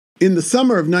In the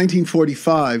summer of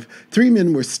 1945, 3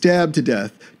 men were stabbed to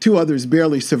death, 2 others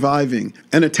barely surviving.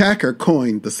 An attacker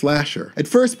coined the slasher. At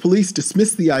first, police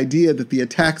dismissed the idea that the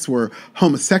attacks were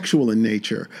homosexual in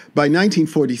nature. By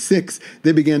 1946,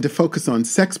 they began to focus on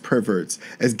sex perverts,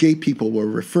 as gay people were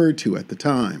referred to at the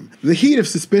time. The heat of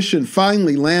suspicion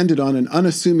finally landed on an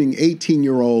unassuming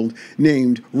 18-year-old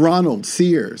named Ronald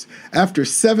Sears. After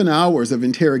 7 hours of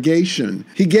interrogation,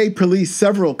 he gave police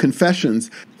several confessions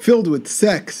filled with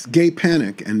sex, gay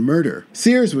panic, and murder.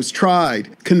 Sears was tried,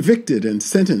 convicted, and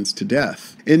sentenced to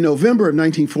death. In November of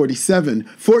 1947,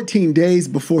 14 days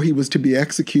before he was to be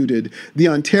executed, the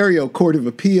Ontario Court of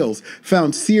Appeals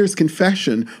found Sears'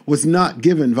 confession was not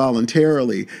given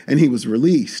voluntarily, and he was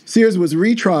released. Sears was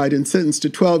retried and sentenced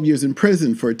to 12 years in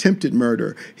prison for attempted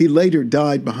murder. He later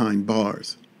died behind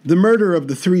bars. The murder of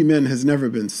the 3 men has never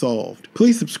been solved.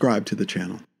 Please subscribe to the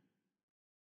channel.